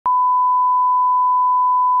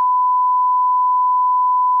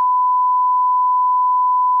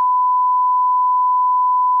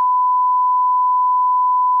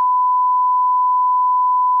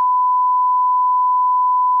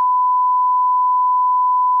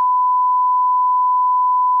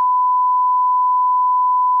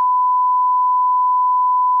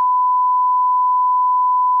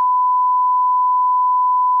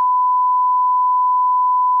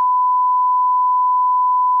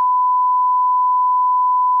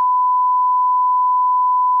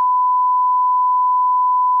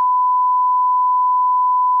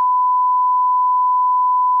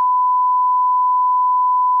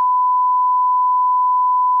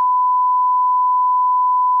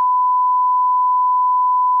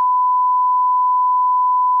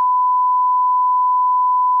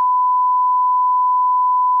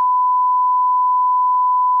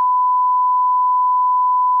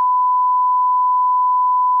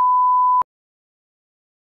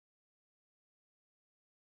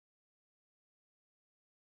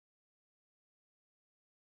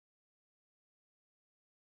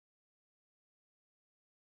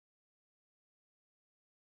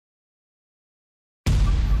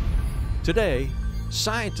Today,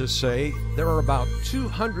 scientists say there are about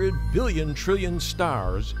 200 billion trillion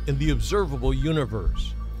stars in the observable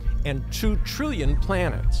universe and 2 trillion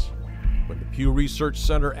planets. When the Pew Research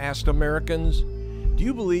Center asked Americans, "Do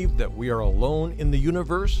you believe that we are alone in the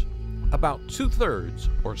universe?" about 2/3,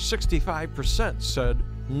 or 65%, said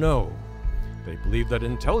no. They believe that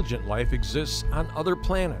intelligent life exists on other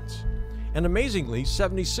planets. And amazingly,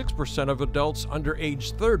 76% of adults under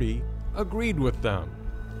age 30 agreed with them.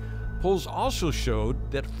 Polls also showed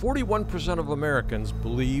that 41% of Americans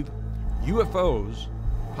believe UFOs,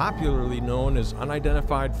 popularly known as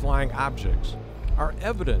unidentified flying objects, are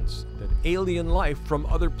evidence that alien life from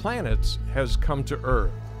other planets has come to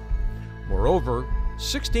Earth. Moreover,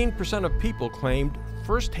 16% of people claimed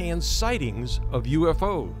first-hand sightings of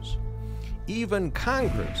UFOs. Even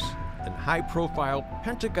Congress and high-profile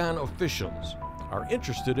Pentagon officials are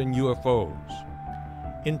interested in UFOs.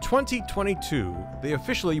 In 2022, they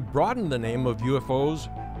officially broadened the name of UFOs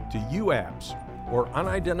to UAPs, or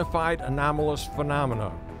Unidentified Anomalous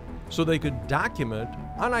Phenomena, so they could document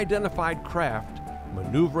unidentified craft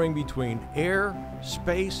maneuvering between air,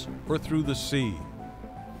 space, or through the sea.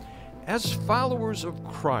 As followers of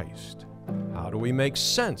Christ, how do we make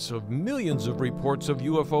sense of millions of reports of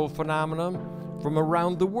UFO phenomena from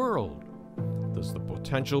around the world? Does the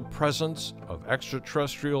potential presence of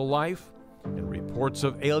extraterrestrial life and reports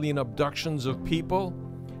of alien abductions of people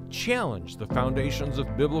challenge the foundations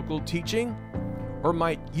of biblical teaching? Or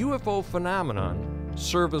might UFO phenomenon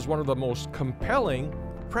serve as one of the most compelling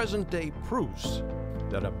present-day proofs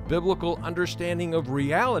that a biblical understanding of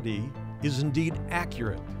reality is indeed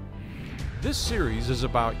accurate? This series is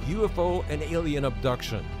about UFO and alien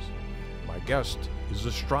abductions. My guest is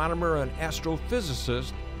astronomer and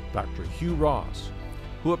astrophysicist Dr. Hugh Ross,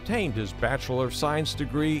 who obtained his Bachelor of Science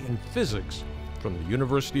degree in physics from the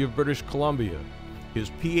University of British Columbia,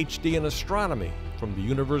 his PhD in astronomy from the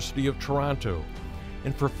University of Toronto,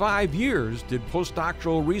 and for 5 years did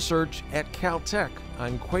postdoctoral research at Caltech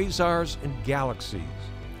on quasars and galaxies.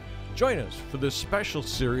 Join us for this special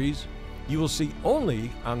series you will see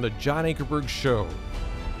only on The John Ankerberg Show.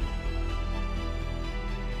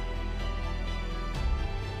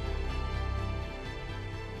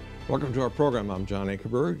 Welcome to our program. I'm John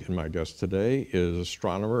Ankerberg, and my guest today is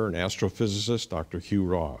astronomer and astrophysicist Dr. Hugh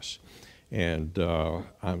Ross. And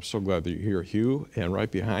I'm so glad that you're here, Hugh. And right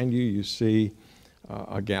behind you, you see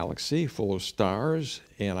a galaxy full of stars.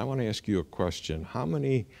 And I want to ask you a question. How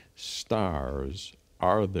many stars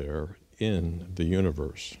are there in the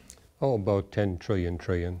universe? Oh, about 10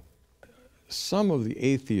 trillion. Some of the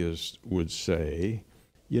atheists would say,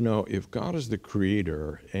 you know, if God is the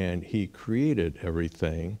creator and he created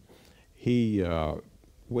everything, he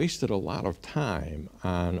wasted a lot of time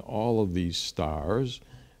on all of these stars.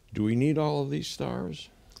 Do we need all of these stars?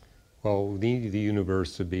 Well, we need the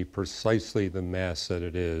universe to be precisely the mass that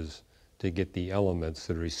it is to get the elements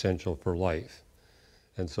that are essential for life.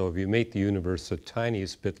 And so if you make the universe the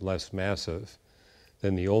tiniest bit less massive,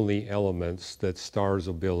 then the only elements that stars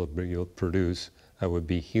will be able to produce would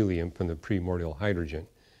be helium from the primordial hydrogen.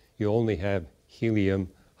 You only have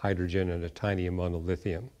helium, hydrogen, and a tiny amount of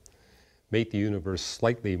lithium. Make the universe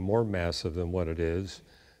slightly more massive than what it is,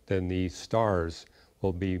 then the stars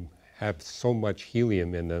will have so much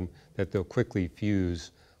helium in them that they'll quickly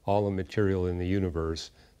fuse all the material in the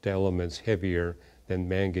universe to elements heavier than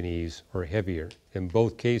manganese or heavier. In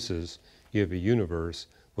both cases, you have a universe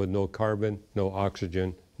with no carbon, no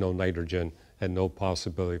oxygen, no nitrogen, and no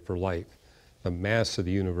possibility for life. The mass of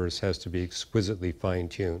the universe has to be exquisitely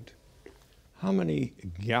fine-tuned. How many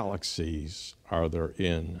galaxies are there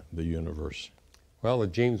in the universe? Well, the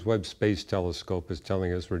James Webb Space Telescope is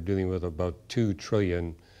telling us we're dealing with about 2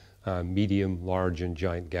 trillion medium, large, and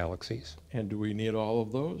giant galaxies. And do we need all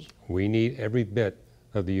of those? We need every bit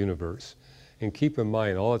of the universe. And keep in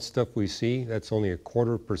mind, all that stuff we see, that's only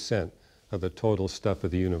 0.25% of the total stuff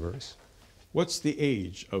of the universe. What's the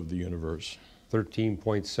age of the universe?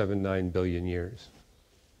 13.79 billion years.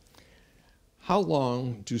 How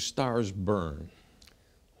long do stars burn?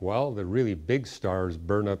 Well, the really big stars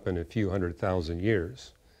burn up in a few 100,000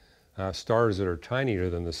 years. Stars that are tinier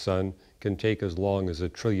than the sun can take as long as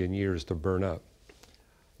 1 trillion years to burn up.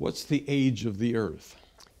 What's the age of the Earth?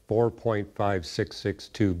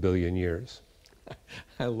 4.5662 billion years.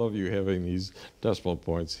 I love you having these decimal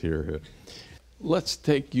points here. Let's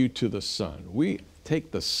take you to the sun. We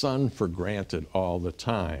take the sun for granted all the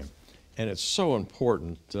time, and it's so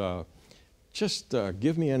important. Just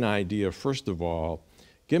give me an idea, first of all.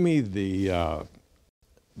 Give me the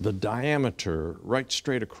the diameter right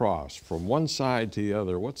straight across from one side to the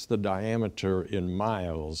other, what's the diameter in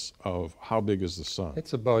miles of how big is the sun?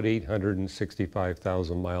 It's about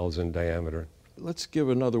 865,000 miles in diameter. Let's give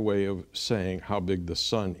another way of saying how big the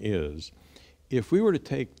sun is. If we were to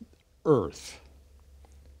take Earth,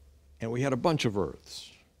 and we had a bunch of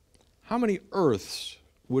Earths, how many Earths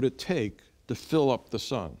would it take to fill up the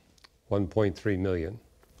sun? 1.3 million.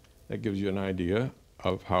 That gives you an idea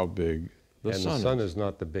of how big the sun is. And the sun is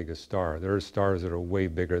not the biggest star. There are stars that are way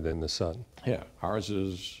bigger than the sun. Yeah, ours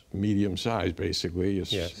is medium size, basically.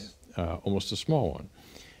 It's yes. Almost a small one.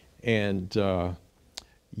 And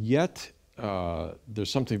yet, there's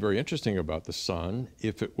something very interesting about the sun.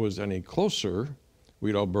 If it was any closer,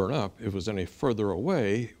 we'd all burn up. If it was any further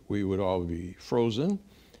away, we would all be frozen.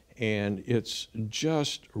 And it's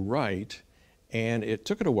just right. And it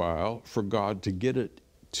took it a while for God to get it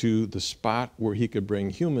to the spot where he could bring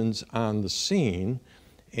humans on the scene.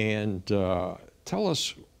 And tell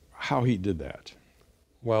us how he did that.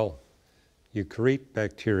 Well, you create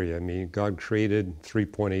bacteria. I mean, God created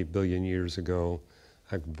 3.8 billion years ago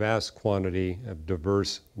a vast quantity of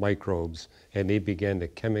diverse microbes, and they began to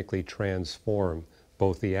chemically transform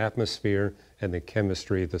both the atmosphere and the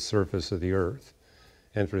chemistry of the surface of the Earth.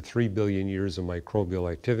 And for 3 billion years of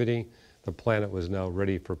microbial activity, the planet was now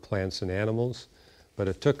ready for plants and animals, but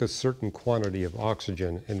it took a certain quantity of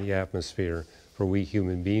oxygen in the atmosphere for we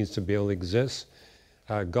human beings to be able to exist.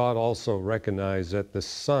 God also recognized that the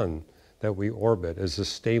sun that we orbit is the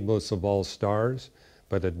stablest of all stars,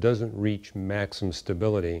 but it doesn't reach maximum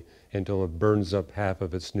stability until it burns up half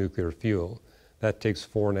of its nuclear fuel. That takes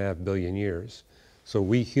 4.5 billion years. So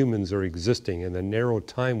we humans are existing in a narrow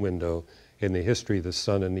time window in the history of the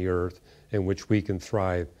sun and the earth in which we can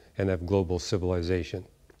thrive and have global civilization.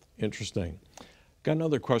 Interesting. Got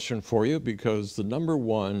another question for you, because the number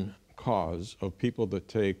one cause of people that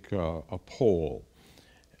take a poll,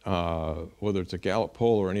 whether it's a Gallup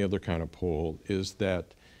poll or any other kind of poll, is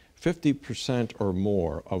that 50% or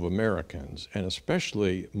more of Americans, and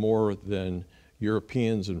especially more than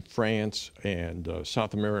Europeans in France and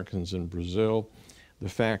South Americans in Brazil, the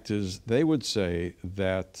fact is they would say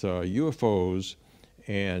that UFOs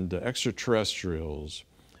and extraterrestrials,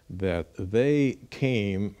 that they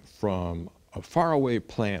came from a faraway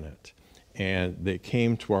planet and they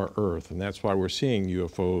came to our Earth, and that's why we're seeing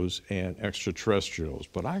UFOs and extraterrestrials.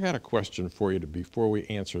 But I got a question for you before we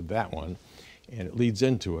answer that one, and it leads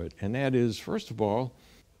into it, and that is, first of all,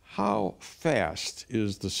 how fast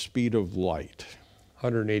is the speed of light?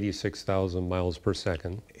 186,000 miles per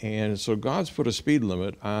second. And so God's put a speed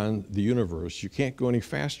limit on the universe. You can't go any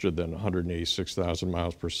faster than 186,000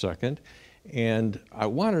 miles per second. And I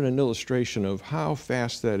wanted an illustration of how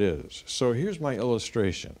fast that is. So here's my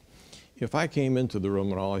illustration. If I came into the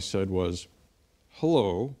room and all I said was,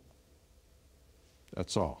 hello,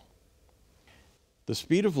 that's all. The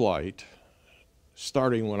speed of light,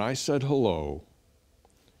 starting when I said hello,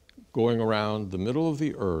 going around the middle of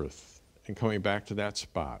the earth and coming back to that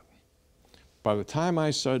spot, by the time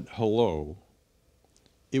I said hello,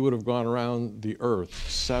 it would have gone around the earth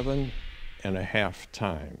 7.5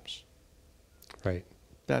 times. Right.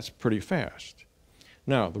 That's pretty fast.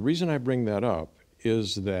 Now, the reason I bring that up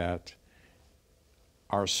is that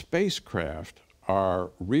our spacecraft are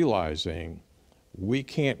realizing we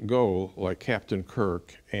can't go like Captain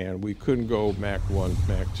Kirk, and we couldn't go Mach 1,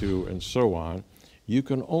 Mach 2, and so on. You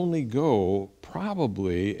can only go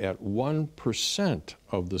probably at 1%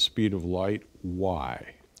 of the speed of light.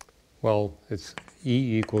 Why? Well, it's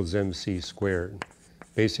E equals mc squared,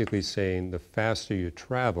 basically saying the faster you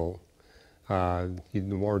travel, the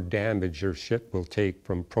more damage your ship will take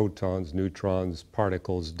from protons, neutrons,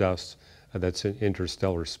 particles, dust that's in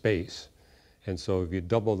interstellar space. And so if you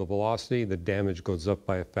double the velocity, the damage goes up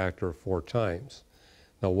by a factor of 4 times.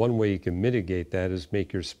 Now, one way you can mitigate that is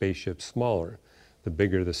make your spaceship smaller. The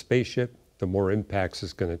bigger the spaceship, the more impacts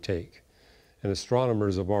it's going to take. And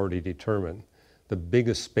astronomers have already determined the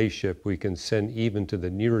biggest spaceship we can send even to the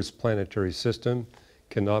nearest planetary system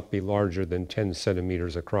cannot be larger than 10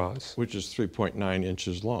 centimeters across. Which is 3.9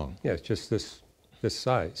 inches long. Yeah, it's just this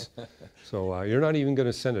size. So you're not even going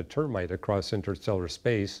to send a termite across interstellar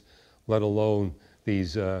space, let alone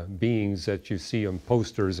these beings that you see on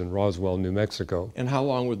posters in Roswell, New Mexico. And how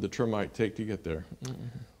long would the termite take to get there?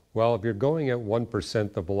 Well, if you're going at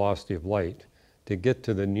 1% the velocity of light, to get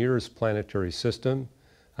to the nearest planetary system,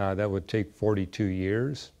 that would take 42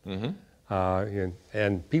 years.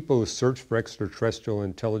 And people who search for extraterrestrial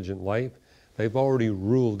intelligent life, they've already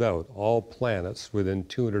ruled out all planets within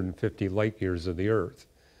 250 light years of the Earth.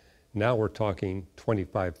 Now we're talking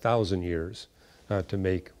 25,000 years to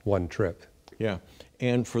make one trip. Yeah,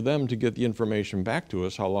 And for them to get the information back to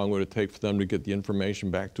us, how long would it take for them to get the information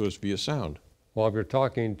back to us via sound? Well, if you're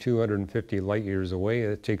talking 250 light years away,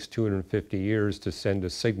 it takes 250 years to send a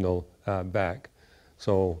signal back.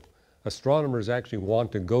 So astronomers actually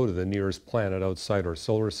want to go to the nearest planet outside our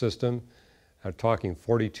solar system. Talking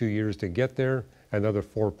 42 years to get there, another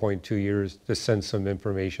 4.2 years to send some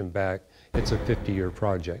information back. It's a 50-year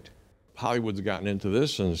project. Hollywood's gotten into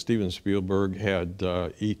this, and Steven Spielberg had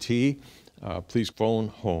E.T., Please Phone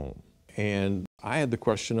Home. And I had the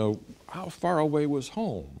question of how far away was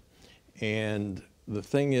home? And the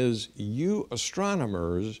thing is, you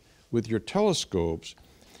astronomers, with your telescopes,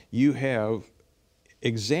 you have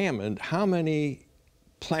examined how many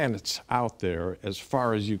planets out there as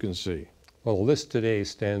far as you can see. Well, the list today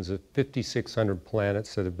stands at 5,600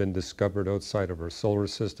 planets that have been discovered outside of our solar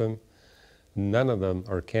system. None of them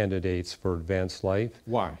are candidates for advanced life.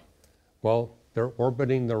 Why? Well, they're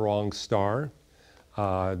orbiting the wrong star.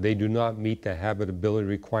 They do not meet the habitability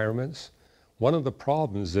requirements. One of the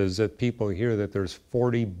problems is that people hear that there's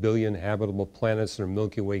 40 billion habitable planets in our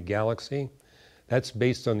Milky Way galaxy. That's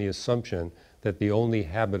based on the assumption that the only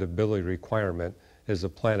habitability requirement is a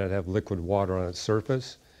planet have liquid water on its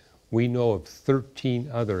surface. We know of 13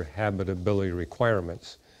 other habitability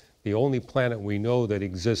requirements. The only planet we know that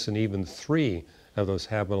exists in even 3 of those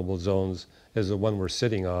habitable zones is the one we're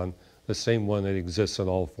sitting on, the same one that exists in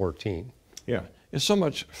all 14. Yeah, it's so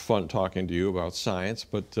much fun talking to you about science,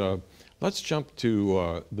 but let's jump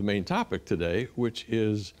to the main topic today, which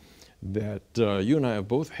is that you and I have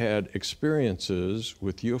both had experiences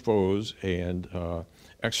with UFOs and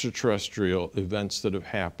extraterrestrial events that have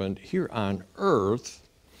happened here on Earth.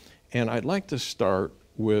 And I'd like to start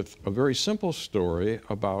with a very simple story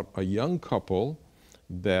about a young couple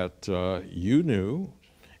that you knew,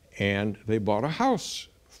 and they bought a house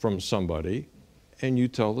from somebody, and you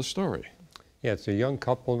tell the story. Yeah, it's a young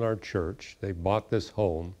couple in our church. They bought this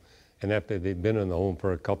home, and after they'd been in the home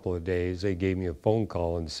for a couple of days, they gave me a phone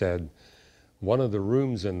call and said, one of the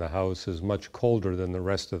rooms in the house is much colder than the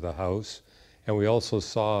rest of the house, and we also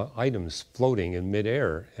saw items floating in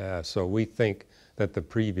midair. So we think that the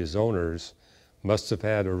previous owners must have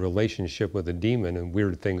had a relationship with a demon and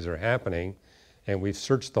weird things are happening. And we've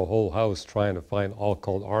searched the whole house trying to find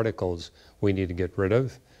occult articles we need to get rid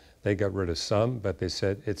of. They got rid of some, but they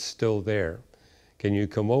said, it's still there. Can you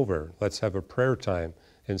come over? Let's have a prayer time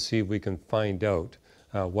and see if we can find out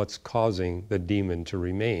what's causing the demon to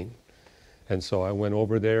remain. And so I went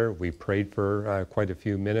over there, we prayed for quite a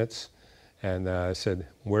few minutes, and I said,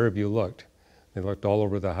 where have you looked? They looked all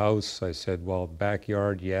over the house. I said, well,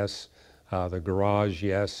 backyard, yes. The garage,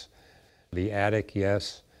 yes. The attic,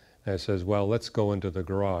 yes. And I says, well, let's go into the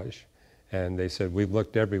garage. And they said, we've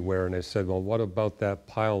looked everywhere. And I said, well, what about that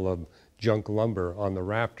pile of junk lumber on the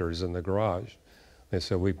rafters in the garage? They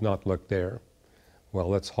said, we've not looked there. Well,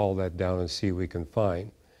 let's haul that down and see what we can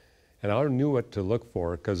find. And I knew what to look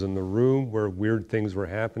for, because in the room where weird things were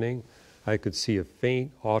happening, I could see a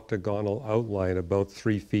faint octagonal outline about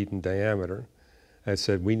 3 feet in diameter. I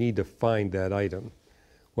said, we need to find that item.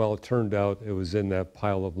 Well, it turned out it was in that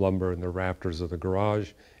pile of lumber in the rafters of the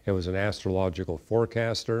garage. It was an astrological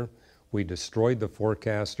forecaster. We destroyed the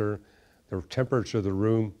forecaster. The temperature of the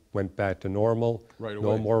room went back to normal. Right away.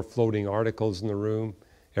 No more floating articles in the room.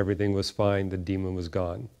 Everything was fine. The demon was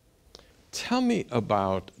gone. Tell me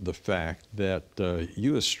about the fact that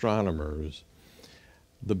you astronomers,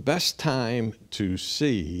 the best time to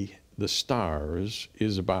see the stars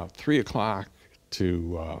is about 3 o'clock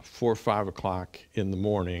to 4 or 5 o'clock in the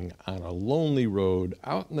morning on a lonely road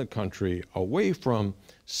out in the country away from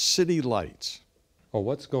city lights. Well,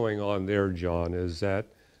 what's going on there, John, is that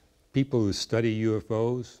people who study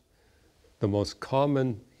UFOs, the most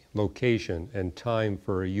common location and time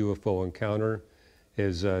for a UFO encounter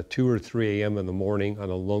is 2 or 3 a.m. in the morning on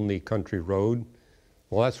a lonely country road.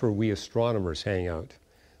 Well, that's where we astronomers hang out.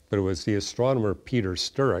 But it was the astronomer Peter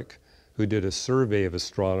Sturrock who did a survey of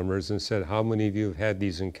astronomers and said, how many of you have had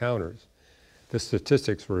these encounters? The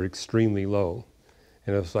statistics were extremely low.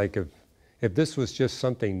 And it was like, if this was just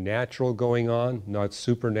something natural going on, not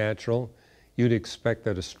supernatural, you'd expect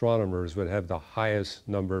that astronomers would have the highest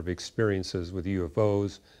number of experiences with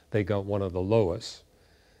UFOs. They got one of the lowest.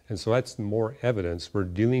 And so that's more evidence we're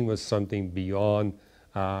dealing with something beyond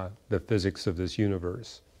the physics of this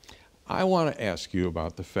universe. I want to ask you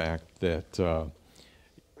about the fact that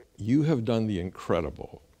you have done the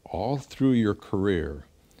incredible all through your career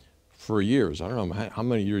for years. I don't know how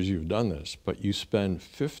many years you've done this, but you spend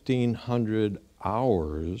 1,500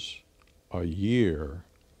 hours a year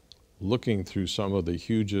looking through some of the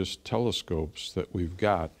hugest telescopes that we've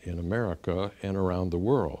got in America and around the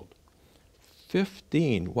world.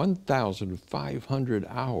 1,500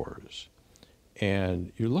 hours.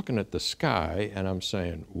 And you're looking at the sky, and I'm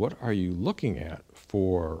saying, what are you looking at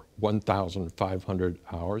for 1,500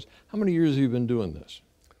 hours? How many years have you been doing this?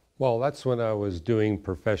 Well, that's when I was doing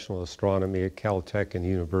professional astronomy at Caltech and the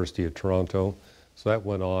University of Toronto. So that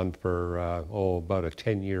went on for, about a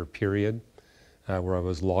 10-year period where I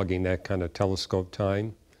was logging that kind of telescope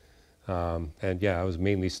time. And yeah, I was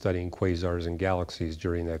mainly studying quasars and galaxies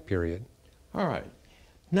during that period. All right.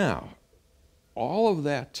 Now, all of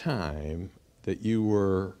that time that you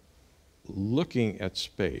were looking at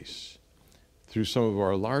space through some of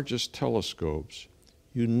our largest telescopes,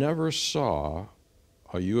 you never saw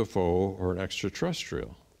a UFO or an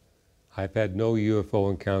extraterrestrial. I've had no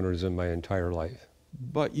UFO encounters in my entire life.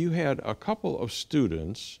 But you had a couple of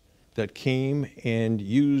students that came and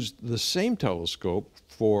used the same telescope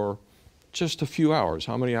for just a few hours.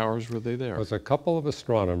 How many hours were they there? It was a couple of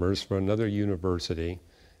astronomers from another university,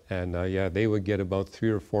 and yeah, they would get about 3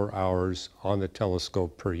 or 4 hours on the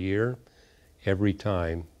telescope per year every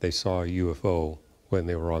time they saw a UFO when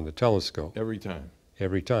they were on the telescope. Every time?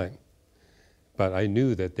 Every time. But I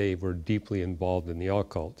knew that they were deeply involved in the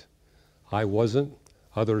occult. I wasn't.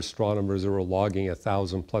 Other astronomers that were logging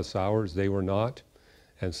 1,000+ hours, they were not.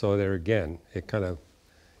 And so there again, it kind of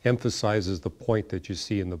emphasizes the point that you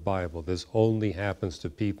see in the Bible. This only happens to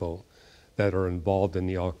people that are involved in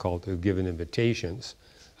the occult, who've given invitations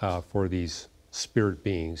for these spirit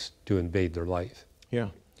beings to invade their life. Yeah.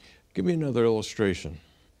 Give me another illustration.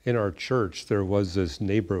 In our church, there was this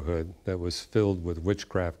neighborhood that was filled with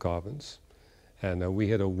witchcraft covens. And we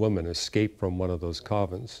had a woman escape from one of those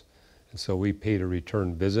covens. And so we paid a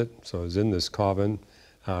return visit. So I was in this coven.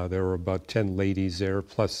 There were about 10 ladies there,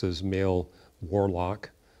 plus this male warlock,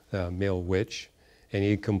 male witch. And he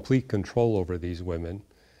had complete control over these women.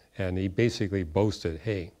 And he basically boasted,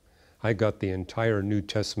 hey, I got the entire New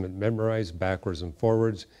Testament memorized backwards and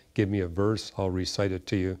forwards. Give me a verse, I'll recite it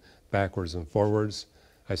to you backwards and forwards.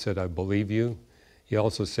 I said, I believe you. He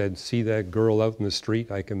also said, see that girl out in the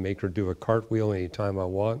street? I can make her do a cartwheel anytime I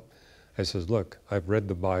want. I says, look, I've read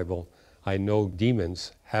the Bible. I know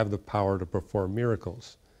demons have the power to perform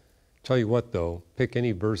miracles. Tell you what though, pick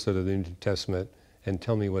any verse out of the New Testament and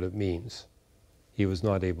tell me what it means. He was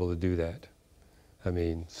not able to do that. I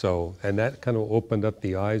mean, so, and that kind of opened up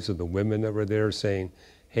the eyes of the women that were there saying,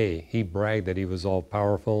 hey, he bragged that he was all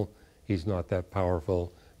powerful. He's not that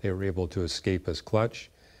powerful. They were able to escape his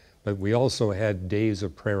clutch. But we also had days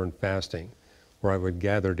of prayer and fasting where I would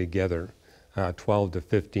gather together 12 to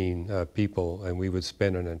 15 people, and we would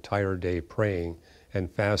spend an entire day praying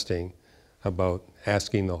and fasting about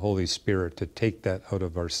asking the Holy Spirit to take that out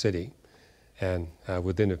of our city. And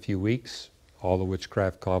within a few weeks, all the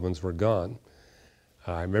witchcraft covens were gone.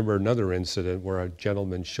 I remember another incident where a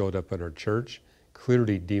gentleman showed up at our church,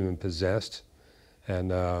 clearly demon-possessed,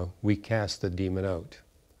 and we cast the demon out.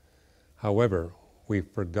 However, we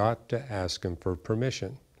forgot to ask him for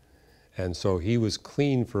permission. And so he was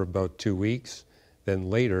clean for about 2 weeks. Then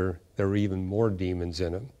later, there were even more demons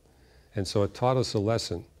in him. And so it taught us a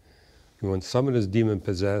lesson. When someone is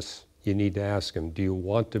demon-possessed, you need to ask him, do you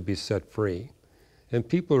want to be set free? And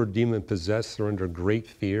people who are demon-possessed are under great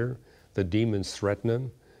fear. The demons threaten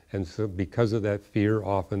them. And so because of that fear,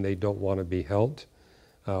 often they don't want to be helped.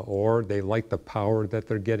 Or they like the power that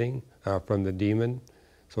they're getting from the demon.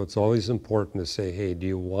 So it's always important to say, hey, do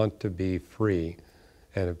you want to be free?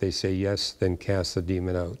 And if they say yes, then cast the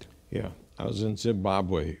demon out. Yeah, I was in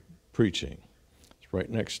Zimbabwe preaching. It's right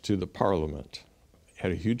next to the parliament.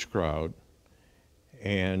 Had a huge crowd.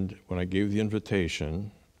 And when I gave the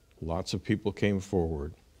invitation, lots of people came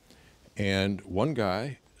forward. And one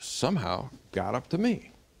guy somehow got up to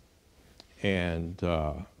me. And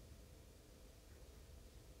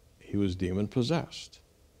he was demon-possessed.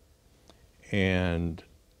 And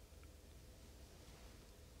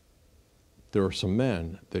there were some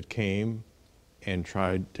men that came and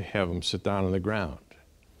tried to have him sit down on the ground.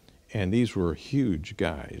 And these were huge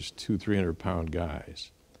guys, 200-300-pound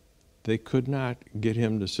guys. They could not get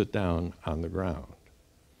him to sit down on the ground.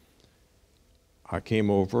 I came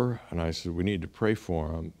over and I said, we need to pray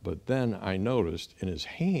for him. But then I noticed in his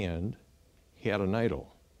hand, he had an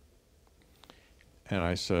idol. And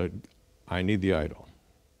I said, I need the idol.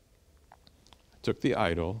 I took the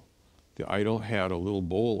idol. The idol had a little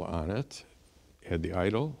bowl on it. Had the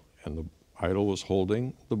idol, and the idol was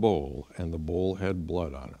holding the bowl, and the bowl had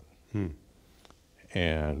blood on it.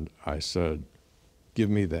 And I said, give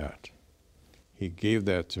me that. He gave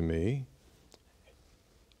that to me.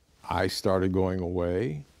 I started going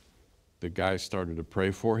away. The guy started to pray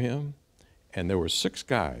for him, and there were 6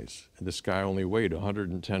 guys, and this guy only weighed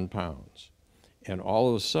 110 pounds. And all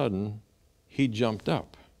of a sudden, he jumped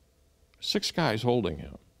up. 6 guys holding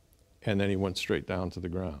him. And then he went straight down to the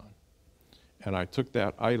ground. And I took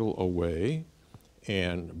that idol away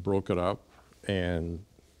and broke it up and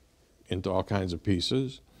into all kinds of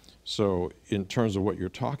pieces. So in terms of what you're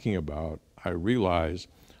talking about, I realize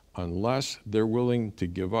unless they're willing to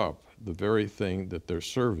give up the very thing that they're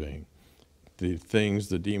serving,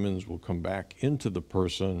 the demons will come back into the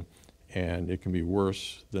person, and it can be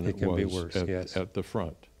worse than it was at the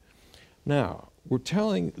front. Now, we're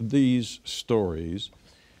telling these stories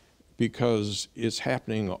because it's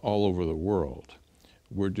happening all over the world.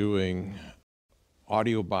 We're doing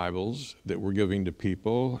audio Bibles that we're giving to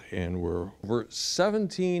people, and we're over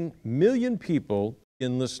 17 million people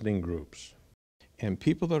in listening groups. And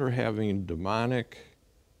people that are having demonic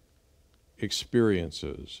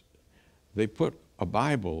experiences, they put a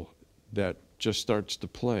Bible that just starts to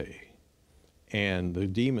play, and the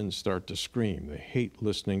demons start to scream. They hate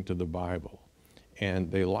listening to the Bible. And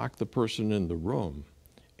they lock the person in the room,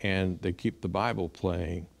 and they keep the Bible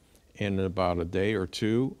playing, and in about a day or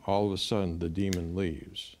two, all of a sudden the demon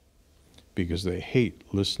leaves because they hate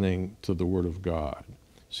listening to the Word of God.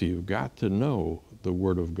 So you've got to know the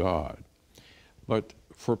Word of God. But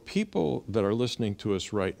for people that are listening to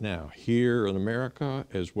us right now, here in America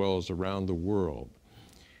as well as around the world,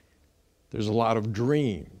 there's a lot of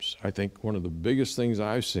dreams. I think one of the biggest things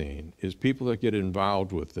I've seen is people that get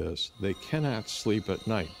involved with this, they cannot sleep at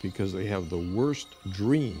night because they have the worst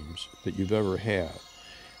dreams that you've ever had.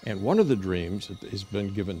 And one of the dreams that has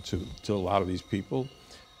been given to a lot of these people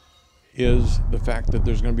is the fact that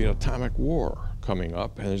there's going to be an atomic war coming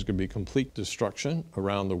up, and there's going to be complete destruction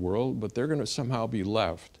around the world, but they're going to somehow be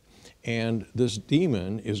left. And this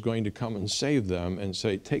demon is going to come and save them and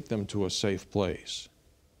say, take them to a safe place.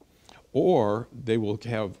 Or they will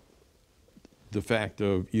have the fact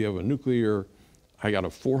of, you have a nuclear, I got a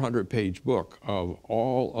 400-page book of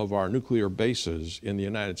all of our nuclear bases in the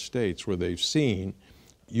United States where they've seen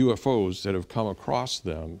UFOs that have come across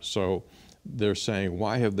them. So they're saying,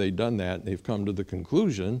 why have they done that? And they've come to the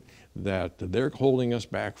conclusion that they're holding us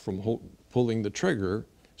back from pulling the trigger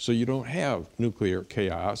so you don't have nuclear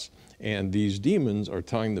chaos. And these demons are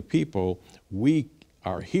telling the people, we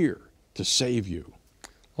are here to save you.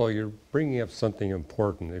 Well, you're bringing up something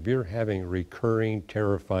important. If you're having recurring,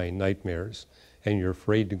 terrifying nightmares and you're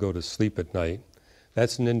afraid to go to sleep at night,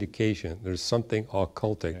 that's an indication there's something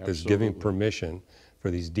occultic that's giving permission for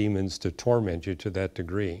these demons to torment you to that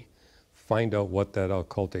degree. Find out what that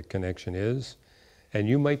occultic connection is, and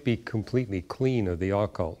you might be completely clean of the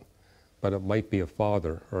occult, but it might be a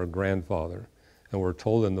father or a grandfather. And we're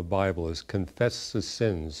told in the Bible is confess the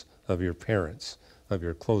sins of your parents, of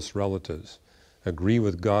your close relatives. Agree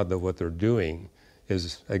with God that what they're doing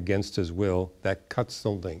is against His will. That cuts the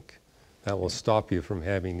link. That will stop you from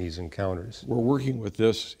having these encounters. We're working with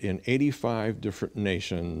this in 85 different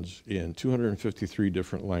nations in 253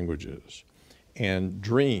 different languages. And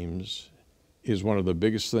dreams is one of the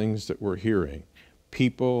biggest things that we're hearing.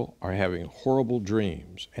 People are having horrible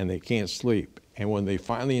dreams and they can't sleep. And when they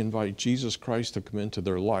finally invite Jesus Christ to come into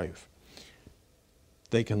their life,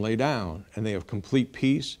 they can lay down and they have complete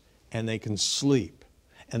peace and they can sleep.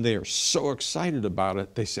 And they are so excited about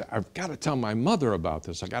it, they say, I've got to tell my mother about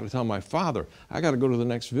this. I've got to tell my father. I got to go to the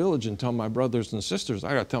next village and tell my brothers and sisters.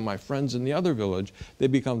 I got to tell my friends in the other village. They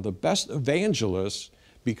become the best evangelists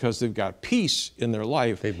because they've got peace in their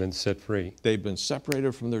life. They've been set free. They've been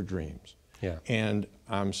separated from their dreams. Yeah. And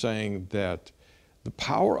I'm saying that the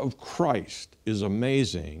power of Christ is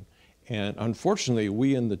amazing. And unfortunately,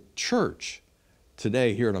 we in the church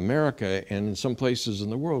today here in America and in some places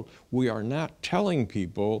in the world, we are not telling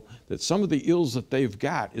people that some of the ills that they've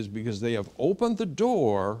got is because they have opened the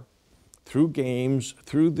door through games,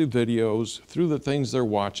 through the videos, through the things they're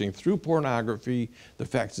watching, through pornography. The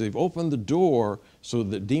fact is they've opened the door so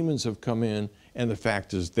that demons have come in, and the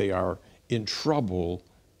fact is they are in trouble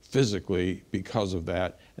physically because of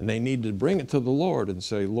that, and they need to bring it to the Lord and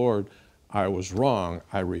say, Lord, I was wrong.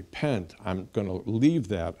 I repent. I'm going to leave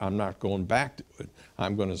that. I'm not going back to it.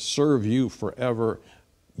 I'm going to serve you forever.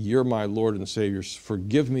 You're my Lord and Savior.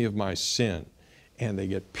 Forgive me of my sin. And they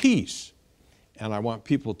get peace. And I want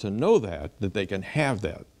people to know that they can have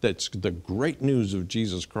that. That's the great news of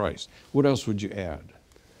Jesus Christ. What else would you add?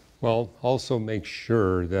 Well, also make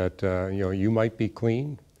sure that you might be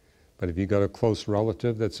clean, but if you got a close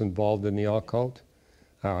relative that's involved in the occult,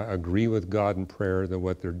 agree with God in prayer that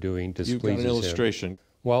what they're doing displeases Him. You've got an illustration.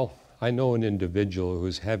 Well, I know an individual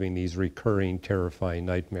who's having these recurring, terrifying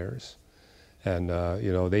nightmares. And,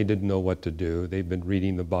 they didn't know what to do. They've been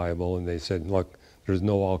reading the Bible, and they said, look, there's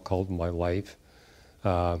no occult in my life.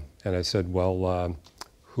 And I said, well,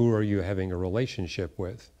 who are you having a relationship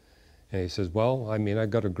with? And he says, well, I mean, I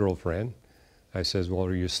got a girlfriend. I says, well,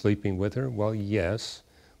 are you sleeping with her? Well, yes.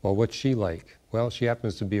 Well, what's she like? Well, she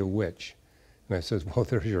happens to be a witch. And I says, well,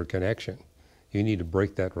 there's your connection. You need to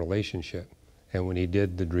break that relationship. And when he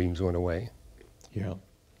did, the dreams went away. Yeah.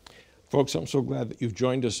 Folks, I'm so glad that you've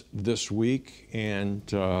joined us this week, and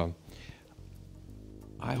I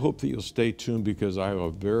hope that you'll stay tuned because I have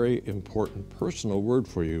a very important personal word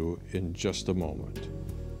for you in just a moment.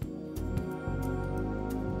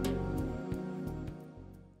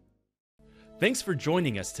 Thanks for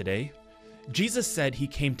joining us today. Jesus said he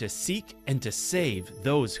came to seek and to save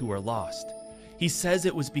those who are lost. He says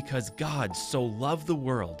it was because God so loved the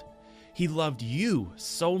world. He loved you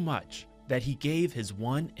so much that he gave his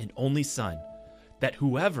one and only Son, that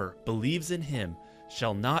whoever believes in him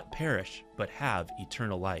shall not perish but have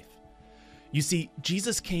eternal life. You see,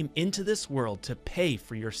 Jesus came into this world to pay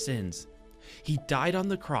for your sins. He died on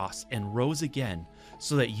the cross and rose again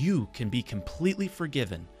so that you can be completely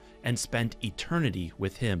forgiven and spend eternity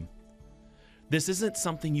with him. This isn't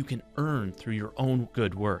something you can earn through your own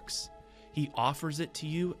good works. He offers it to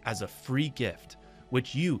you as a free gift,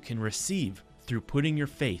 which you can receive through putting your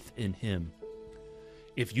faith in him.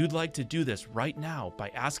 If you'd like to do this right now by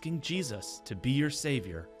asking Jesus to be your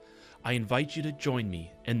Savior, I invite you to join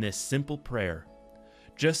me in this simple prayer.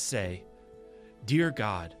 Just say, "Dear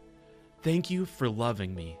God, thank you for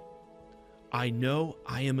loving me. I know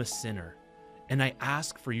I am a sinner, and I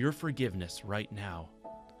ask for your forgiveness right now.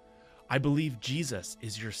 I believe Jesus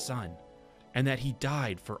is your Son, and that he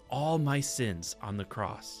died for all my sins on the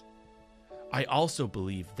cross. I also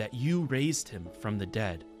believe that you raised him from the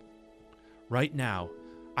dead. Right now,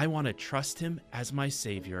 I want to trust him as my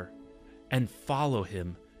Savior and follow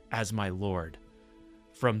him as my Lord.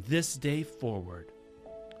 From this day forward,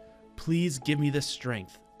 please give me the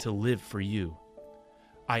strength to live for you.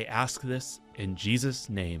 I ask this in Jesus'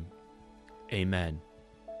 name. Amen."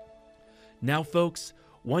 Now, folks,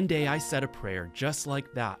 one day I said a prayer just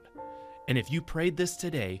like that. And if you prayed this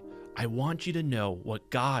today, I want you to know what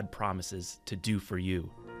God promises to do for you.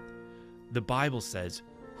 The Bible says,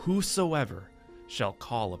 "Whosoever shall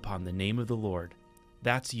call upon the name of the Lord."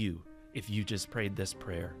 That's you, if you just prayed this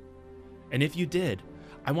prayer. And if you did,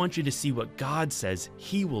 I want you to see what God says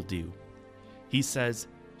he will do. He says,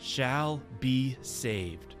 "shall be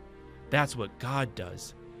saved." That's what God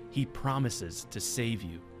does. He promises to save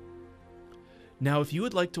you. Now, if you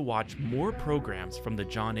would like to watch more programs from the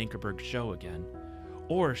John Ankerberg Show again,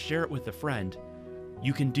 or share it with a friend,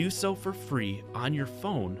 you can do so for free on your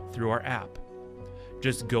phone through our app.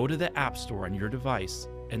 Just go to the App Store on your device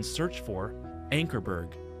and search for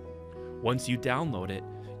Ankerberg. Once you download it,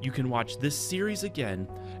 you can watch this series again,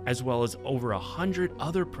 as well as over 100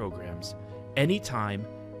 other programs, anytime,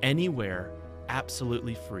 anywhere,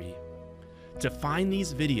 absolutely free. To find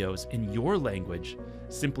these videos in your language,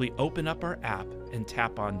 simply open up our app and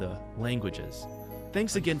tap on the languages.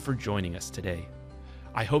 Thanks again for joining us today.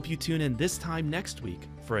 I hope you tune in this time next week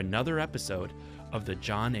for another episode of the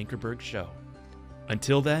John Ankerberg Show.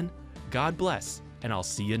 Until then, God bless, and I'll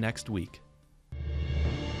see you next week.